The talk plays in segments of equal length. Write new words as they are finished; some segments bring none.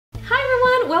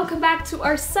welcome back to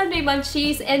our Sunday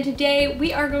Munchies, and today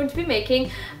we are going to be making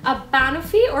a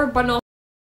Banoffee or Banoffee.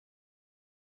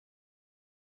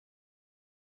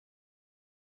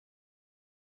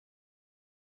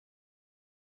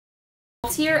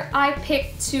 Here I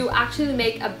picked to actually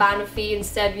make a Banoffee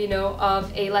instead,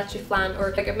 of a leche flan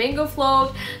or like a mango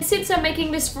float. Since I'm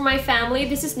making this for my family,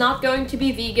 this is not going to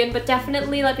be vegan, but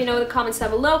definitely let me know in the comments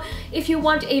down below if you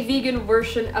want a vegan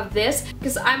version of this,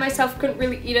 because I myself couldn't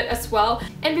really eat it as well.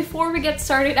 And before we get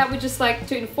started, I would just like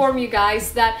to inform you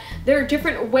guys that there are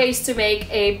different ways to make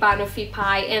a Banoffee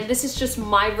pie, and this is just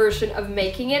my version of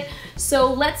making it.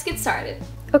 So let's get started.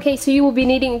 Okay, so you will be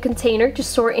needing a container to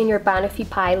store in your Banoffee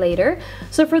pie later.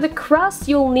 So for the crust,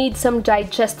 you'll need some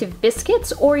digestive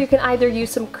biscuits, or you can either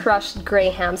use some crushed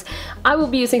grahams. I will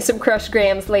be using some crushed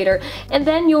grahams later. And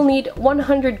then you'll need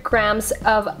 100 grams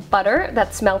of butter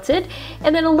that's melted,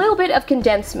 and then a little bit of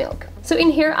condensed milk. So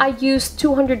in here I used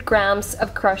 200 grams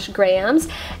of crushed grahams,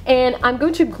 and I'm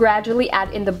going to gradually add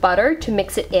in the butter to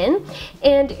mix it in,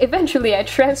 and eventually I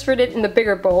transferred it in the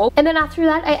bigger bowl. And then after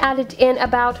that I added in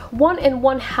about 1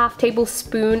 1/2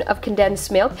 tablespoon of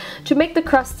condensed milk to make the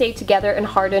crust stay together and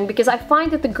harden, because I find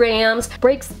that the grahams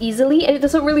breaks easily and it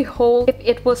doesn't really hold if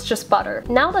it was just butter.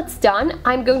 Now that's done,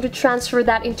 I'm going to transfer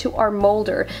that into our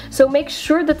molder. So make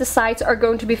sure that the sides are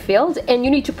going to be filled, and you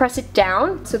need to press it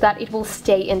down so that it will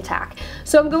stay intact.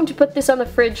 So I'm going to put this on the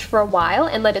fridge for a while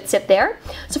and let it sit there.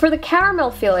 So for the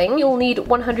caramel filling, you'll need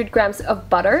 100 grams of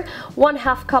butter,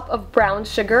 1/2 cup of brown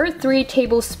sugar, 3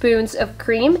 tablespoons of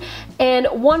cream, and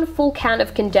 1 full can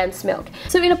of condensed milk.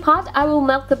 So in a pot, I will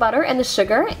melt the butter and the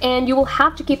sugar, and you will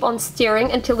have to keep on stirring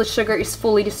until the sugar is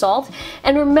fully dissolved.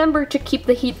 And remember to keep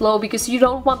the heat low, because you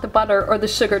don't want the butter or the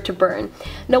sugar to burn.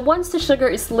 Now once the sugar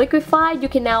is liquefied, you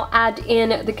can now add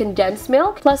in the condensed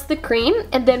milk plus the cream,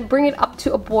 and then bring it up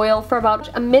to a boil for about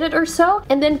a minute or so,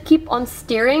 and then keep on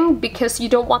stirring because you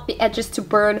don't want the edges to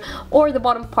burn or the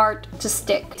bottom part to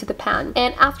stick to the pan.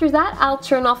 And after that, I'll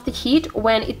turn off the heat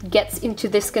when it gets into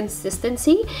this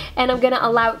consistency, and I'm gonna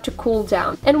allow it to cool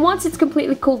down. And once it's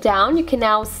completely cooled down, you can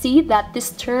now see that this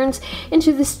turns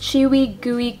into this chewy,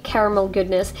 gooey caramel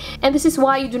goodness. And this is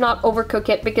why you do not overcook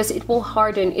it, because it will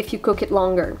harden if you cook it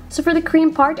longer. So for the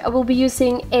cream part, I will be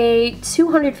using a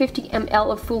 250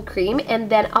 ml of full cream, and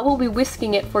then I will be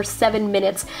whisking it for 7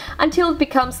 minutes until it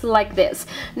becomes like this.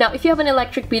 Now if you have an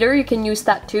electric beater, you can use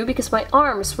that too, because my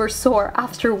arms were sore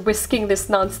after whisking this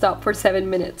non-stop for 7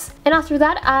 minutes. And after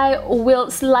that, I will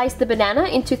slice the banana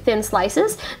into thin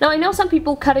slices. Now I know some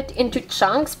people cut it into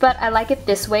chunks, but I like it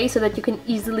this way so that you can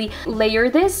easily layer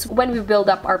this when we build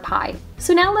up our pie.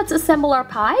 So now let's assemble our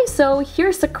pie. So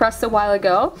here's the crust a while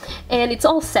ago, and it's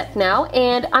all set now,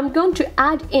 and I'm going to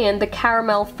add in the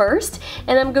caramel first,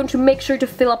 and I'm going to make sure to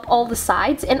fill up all the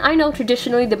sides. And I know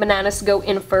traditionally the bananas go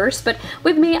in first, but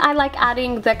with me I like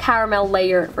adding the caramel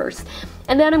layer first.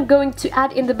 And then I'm going to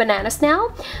add in the bananas now.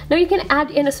 Now you can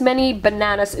add in as many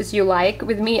bananas as you like.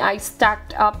 With me, I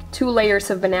stacked up 2 layers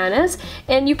of bananas,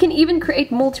 and you can even create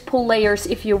multiple layers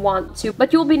if you want to,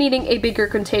 but you'll be needing a bigger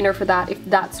container for that if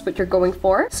that's what you're going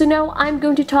for. So now I'm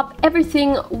going to top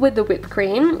everything with the whipped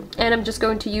cream, and I'm just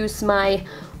going to use my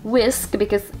whisk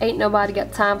because ain't nobody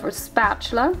got time for a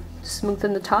spatula.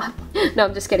 Smoothen the top. No,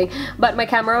 I'm just kidding. But my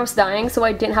camera was dying, so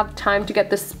I didn't have time to get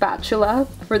the spatula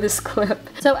for this clip.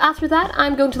 So after that,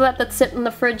 I'm going to let that sit in the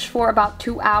fridge for about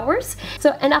 2 hours.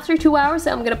 And after 2 hours,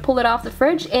 I'm gonna pull it off the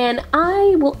fridge, and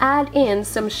I will add in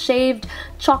some shaved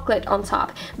chocolate on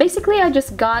top. Basically, I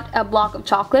just got a block of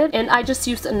chocolate and I just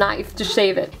used a knife to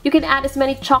shave it. You can add as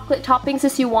many chocolate toppings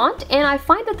as you want, and I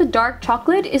find that the dark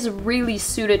chocolate is really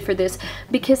suited for this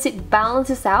because it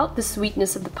balances out the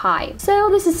sweetness of the pie.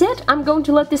 So this is it. I'm going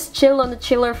to let this chill on the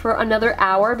chiller for another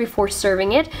hour before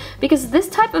serving it, because this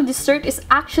type of dessert is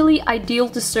actually ideal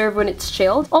to serve when it's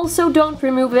chilled. Also, don't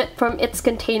remove it from its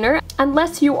container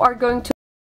unless you are going to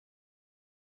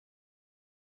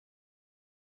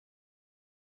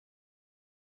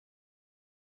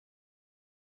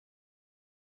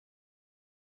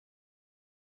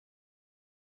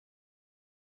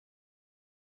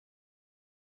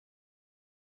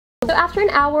So after an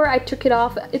hour, I took it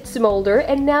off its molder,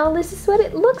 and now this is what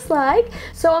it looks like.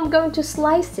 So I'm going to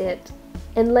slice it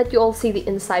and let you all see the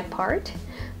inside part.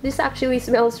 This actually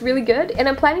smells really good, and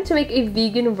I'm planning to make a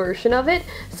vegan version of it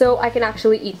so I can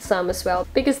actually eat some as well,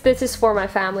 because this is for my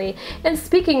family. And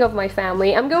speaking of my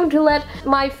family, I'm going to let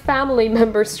my family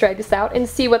members try this out and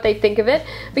see what they think of it,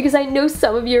 because I know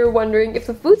some of you are wondering if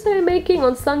the foods that I'm making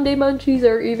on Sunday Munchies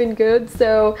are even good,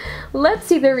 so let's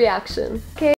see their reaction.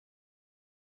 Okay.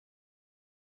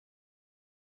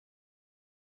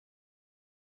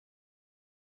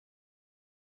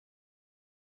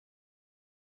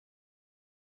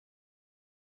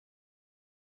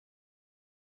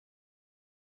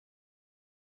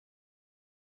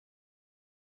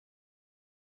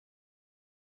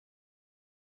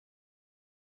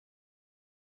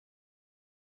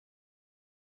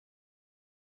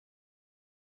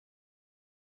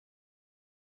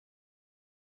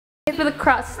 With a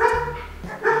crust.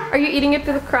 Are you eating it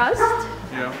with a crust?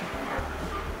 Yeah.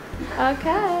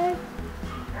 Okay.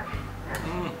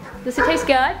 Does it taste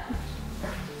good?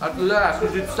 At last, we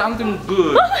did something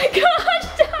good. Oh my gosh,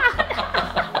 Dad!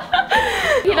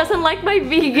 He doesn't like my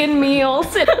vegan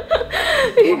meals.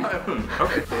 Okay.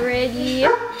 Ready?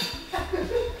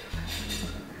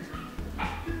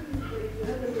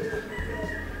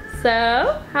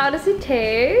 So, how does it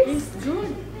taste? It's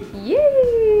good.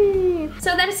 Yay!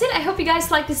 So that is it. I hope you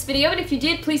guys liked this video, and if you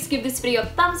did, please give this video a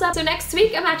thumbs up. So next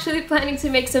week, I'm actually planning to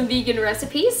make some vegan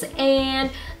recipes,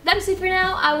 and that is it for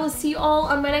now. I will see you all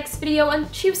on my next video on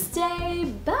Tuesday.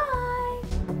 Bye!